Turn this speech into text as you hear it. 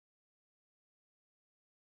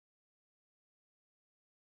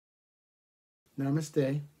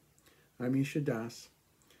Namaste. I'm Isha Das,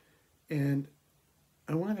 and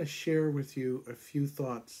I want to share with you a few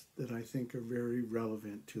thoughts that I think are very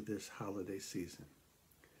relevant to this holiday season.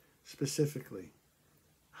 Specifically,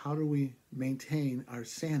 how do we maintain our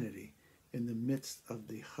sanity in the midst of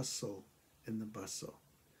the hustle and the bustle,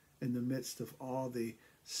 in the midst of all the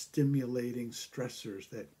stimulating stressors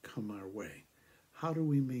that come our way? How do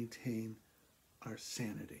we maintain our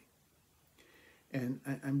sanity? And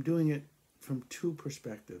I'm doing it from two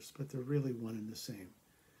perspectives, but they're really one and the same.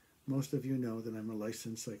 Most of you know that I'm a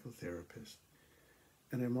licensed psychotherapist,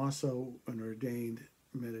 and I'm also an ordained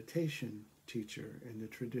meditation teacher in the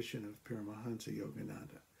tradition of Paramahansa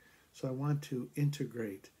Yogananda. So I want to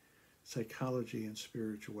integrate psychology and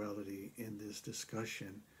spirituality in this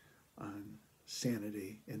discussion on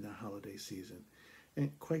sanity in the holiday season.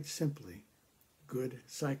 And quite simply, good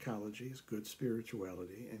psychology is good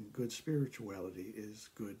spirituality, and good spirituality is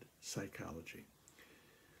good psychology.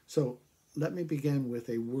 So let me begin with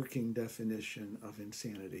a working definition of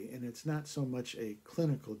insanity, and it's not so much a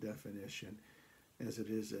clinical definition as it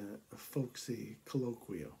is a folksy,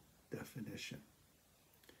 colloquial definition.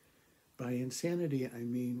 By insanity, I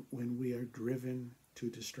mean when we are driven to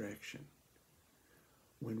distraction,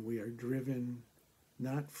 when we are driven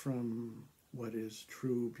not from what is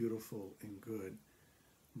true, beautiful, and good,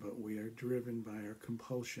 but we are driven by our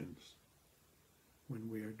compulsions, when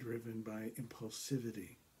we are driven by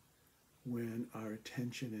impulsivity, when our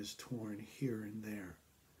attention is torn here and there,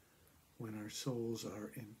 when our souls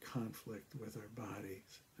are in conflict with our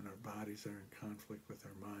bodies, and our bodies are in conflict with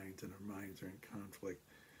our minds, and our minds are in conflict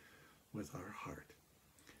with our heart.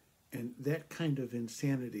 And that kind of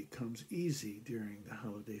insanity comes easy during the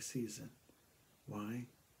holiday season. Why?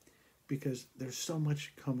 Because there's so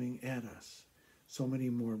much coming at us, so many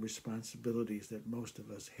more responsibilities that most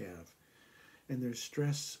of us have. And there's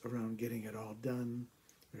stress around getting it all done.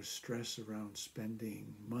 There's stress around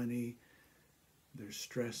spending money. There's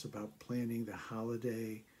stress about planning the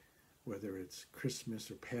holiday, whether it's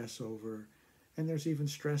Christmas or Passover. And there's even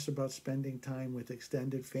stress about spending time with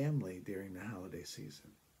extended family during the holiday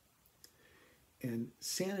season. And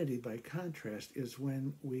sanity, by contrast, is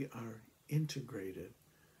when we are integrated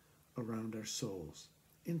around our souls,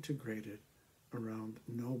 integrated around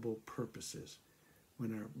noble purposes,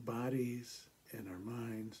 when our bodies and our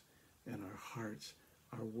minds and our hearts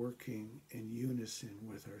are working in unison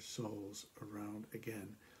with our souls around,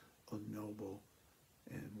 again, a noble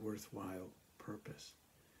and worthwhile purpose.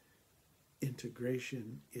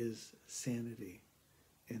 Integration is sanity,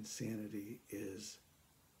 and sanity is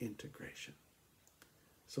integration.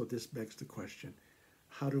 So this begs the question,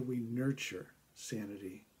 how do we nurture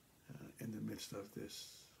sanity in the midst of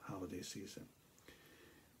this holiday season?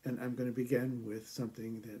 And I'm going to begin with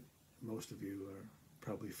something that most of you are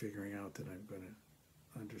probably figuring out that I'm going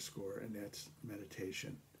to underscore, and that's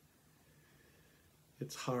meditation.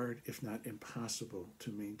 It's hard, if not impossible,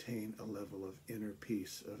 to maintain a level of inner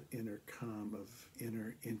peace, of inner calm, of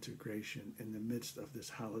inner integration in the midst of this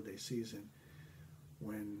holiday season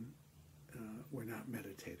when we're not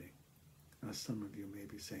meditating. Now, some of you may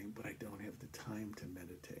be saying, but I don't have the time to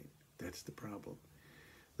meditate. That's the problem.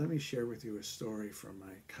 Let me share with you a story from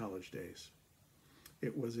my college days.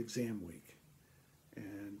 It was exam week,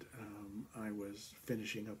 and I was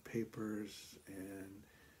finishing up papers and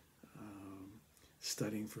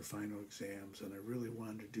studying for final exams, and I really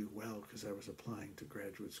wanted to do well because I was applying to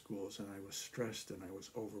graduate schools, and I was stressed and I was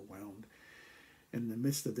overwhelmed. In the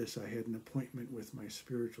midst of this, I had an appointment with my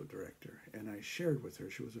spiritual director, and I shared with her,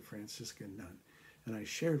 she was a Franciscan nun, and I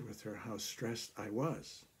shared with her how stressed I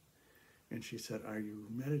was. And she said, "Are you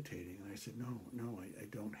meditating?" And I said, no, I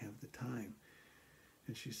don't have the time.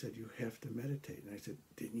 And she said, "You have to meditate." And I said,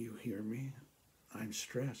 "Didn't you hear me? I'm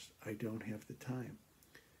stressed. I don't have the time."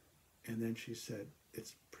 And then she said,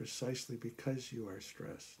 "It's precisely because you are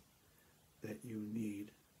stressed that you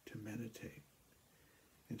need to meditate."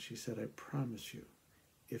 And she said, "I promise you,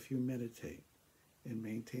 if you meditate and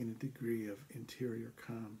maintain a degree of interior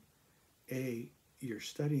calm, your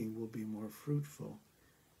studying will be more fruitful,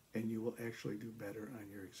 and you will actually do better on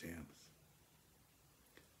your exams."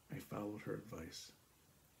 I followed her advice,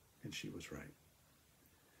 and she was right.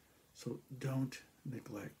 So don't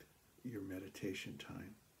neglect your meditation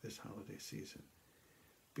time this holiday season.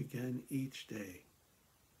 Begin each day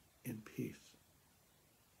in peace,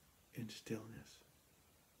 in stillness,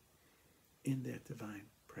 in that divine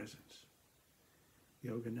presence.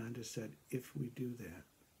 Yogananda said, if we do that,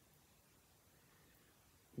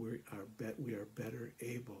 we are better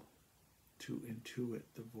able to intuit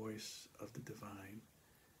the voice of the divine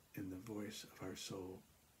and the voice of our soul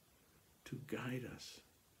to guide us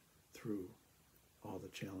through all the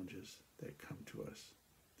challenges that come to us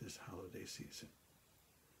this holiday season.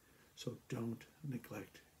 So don't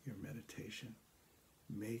neglect your meditation.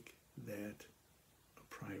 Make that a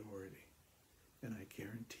priority. And I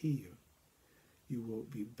guarantee you, you will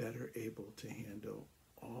be better able to handle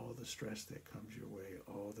all the stress that comes your way,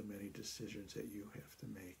 all the many decisions that you have to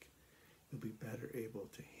make. You'll be better able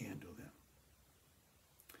to handle them.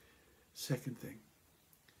 Second thing,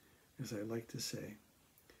 as I like to say,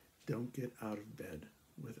 don't get out of bed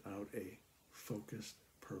without a focused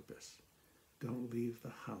purpose. Don't leave the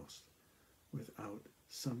house without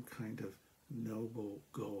some kind of noble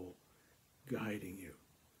goal guiding you,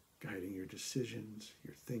 guiding your decisions,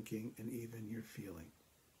 your thinking, and even your feeling.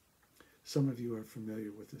 Some of you are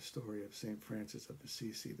familiar with the story of St. Francis of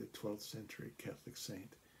Assisi, the 12th century Catholic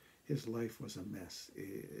saint. His life was a mess.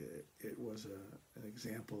 It was an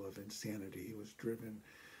example of insanity. He was driven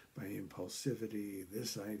by impulsivity,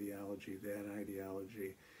 this ideology, that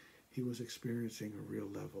ideology. He was experiencing a real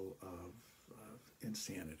level of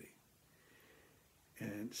insanity.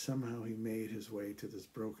 And somehow he made his way to this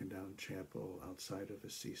broken down chapel outside of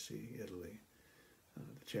Assisi, Italy,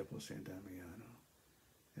 the Chapel of San Damiano.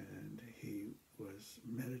 And he was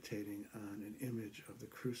meditating on an image of the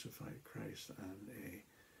crucified Christ on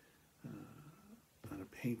a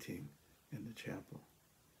painting in the chapel.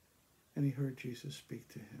 And he heard Jesus speak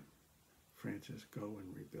to him, "Francis, go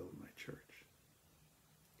and rebuild my church."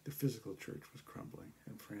 The physical church was crumbling,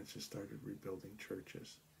 and Francis started rebuilding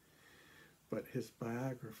churches. But his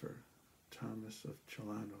biographer, Thomas of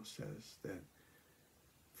Celano, says that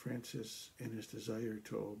Francis, in his desire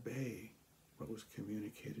to obey what was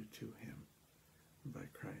communicated to him by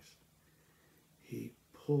Christ, he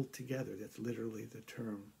pulled together, that's literally the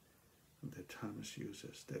term that Thomas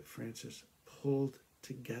uses, that Francis pulled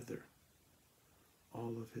together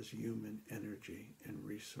all of his human energy and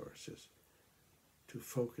resources to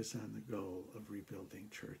focus on the goal of rebuilding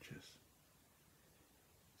churches.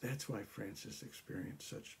 That's why Francis experienced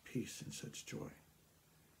such peace and such joy.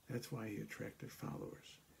 That's why he attracted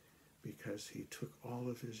followers, because he took all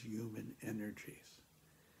of his human energies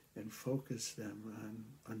and focused them on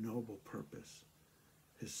a noble purpose,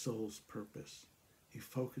 his soul's purpose. He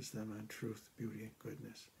focused them on truth, beauty, and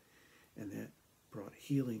goodness, and that brought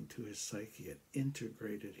healing to his psyche. It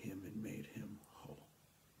integrated him and made him whole.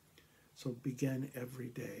 So begin every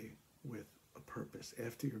day with a purpose.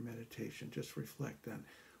 After your meditation, just reflect on,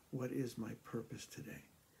 what is my purpose today?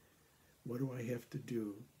 What do I have to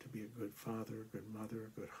do to be a good father, a good mother,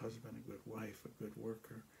 a good husband, a good wife, a good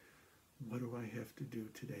worker? What do I have to do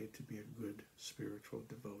today to be a good spiritual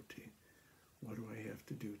devotee? What do I have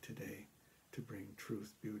to do today to bring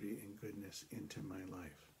truth, beauty, and goodness into my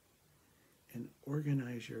life? And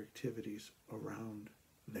organize your activities around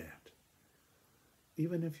that.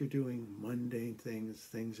 Even if you're doing mundane things,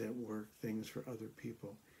 things at work, things for other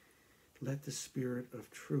people, let the spirit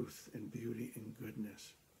of truth and beauty and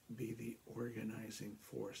goodness be the organizing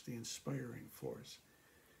force, the inspiring force.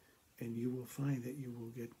 And you will find that you will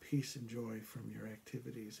get peace and joy from your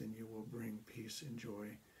activities, and you will bring peace and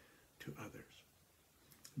joy to others.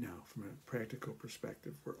 Now, from a practical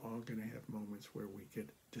perspective, we're all going to have moments where we get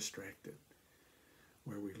distracted,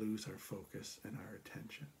 where we lose our focus and our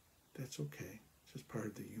attention. That's okay. It's just part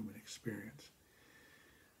of the human experience.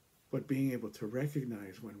 But being able to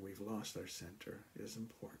recognize when we've lost our center is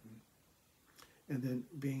important. And then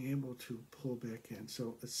being able to pull back in.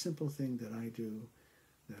 So a simple thing that I do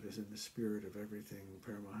that is in the spirit of everything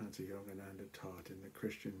Paramahansa Yogananda taught and the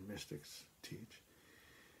Christian mystics teach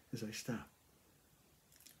is I stop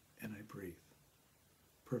and I breathe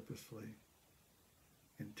purposefully,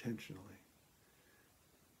 intentionally,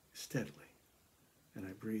 steadily. And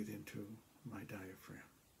I breathe into my diaphragm.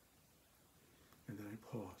 And then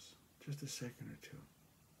I pause just a second or two.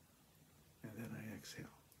 And then I exhale.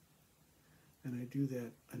 And I do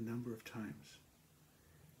that a number of times.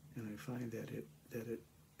 And I find that it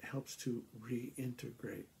helps to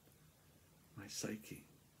reintegrate my psyche.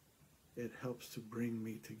 It helps to bring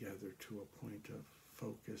me together to a point of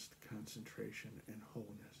focused concentration and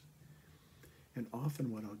wholeness. And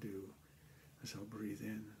often what I'll do is I'll breathe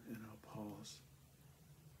in and I'll pause.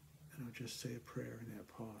 And I'll just say a prayer in that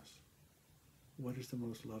pause. What is the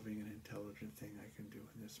most loving and intelligent thing I can do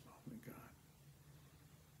in this moment, God?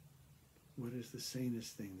 What is the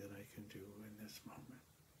sanest thing that I can do in this moment?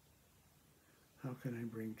 How can I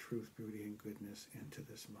bring truth, beauty, and goodness into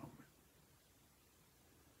this moment?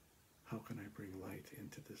 How can I bring light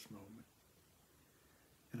into this moment?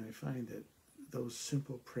 And I find that those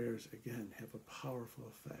simple prayers, again, have a powerful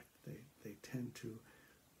effect. They tend to,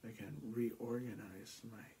 again, reorganize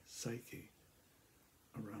my psyche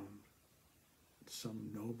around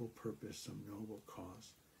some noble purpose, some noble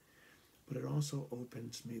cause. But it also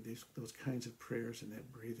opens me, those kinds of prayers and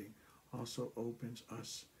that breathing also opens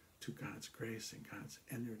us to God's grace and God's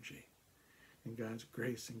energy. And God's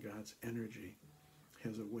grace and God's energy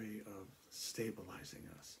has a way of stabilizing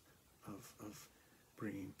us, of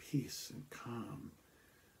bringing peace and calm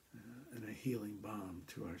and a healing balm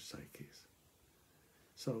to our psyches.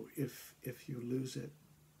 So if you lose it,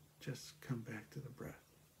 just come back to the breath.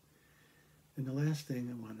 And the last thing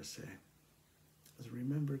I want to say is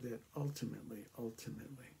remember that ultimately,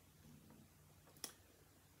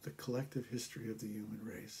 the collective history of the human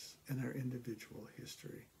race and our individual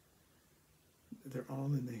history, they're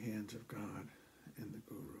all in the hands of God and the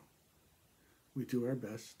Guru. We do our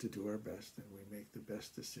best to do our best, and we make the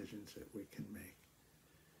best decisions that we can make.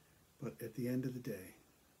 But at the end of the day,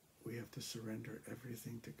 we have to surrender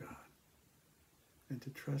everything to God and to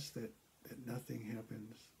trust that nothing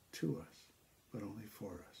happens to us, but only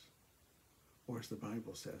for us. Or as the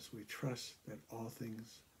Bible says, we trust that all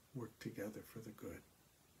things work together for the good.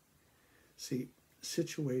 See,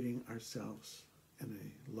 situating ourselves in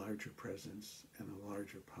a larger presence and a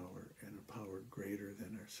larger power and a power greater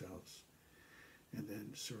than ourselves, and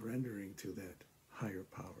then surrendering to that higher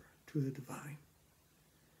power, to the divine,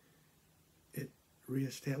 it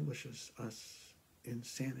reestablishes us in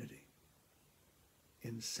sanity,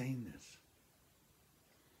 in saneness.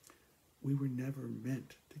 We were never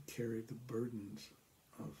meant to carry the burdens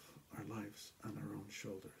of our lives on our own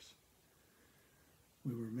shoulders.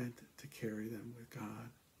 We were meant to carry them with God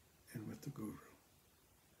and with the Guru.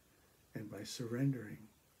 And by surrendering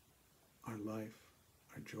our life,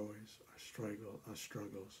 our joys, our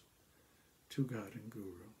struggles to God and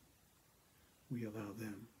Guru, we allow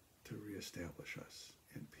them to reestablish us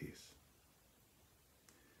in peace.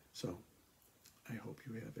 So, I hope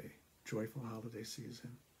you have a joyful holiday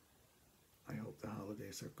season. I hope the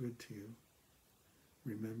holidays are good to you.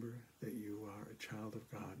 Remember that you are a child of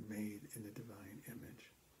God made in the divine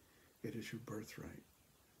image. It is your birthright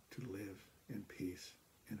to live in peace,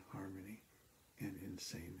 in harmony, and in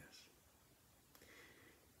saneness.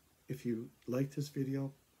 If you like this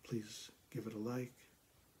video, please give it a like.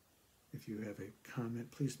 If you have a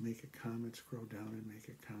comment, please make a comment. Scroll down and make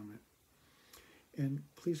a comment. And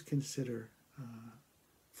please consider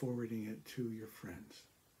forwarding it to your friends.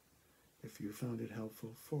 If you found it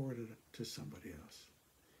helpful, forward it to somebody else.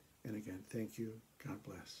 And again, thank you, God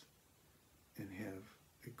bless, and have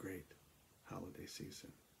a great holiday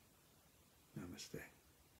season. Namaste.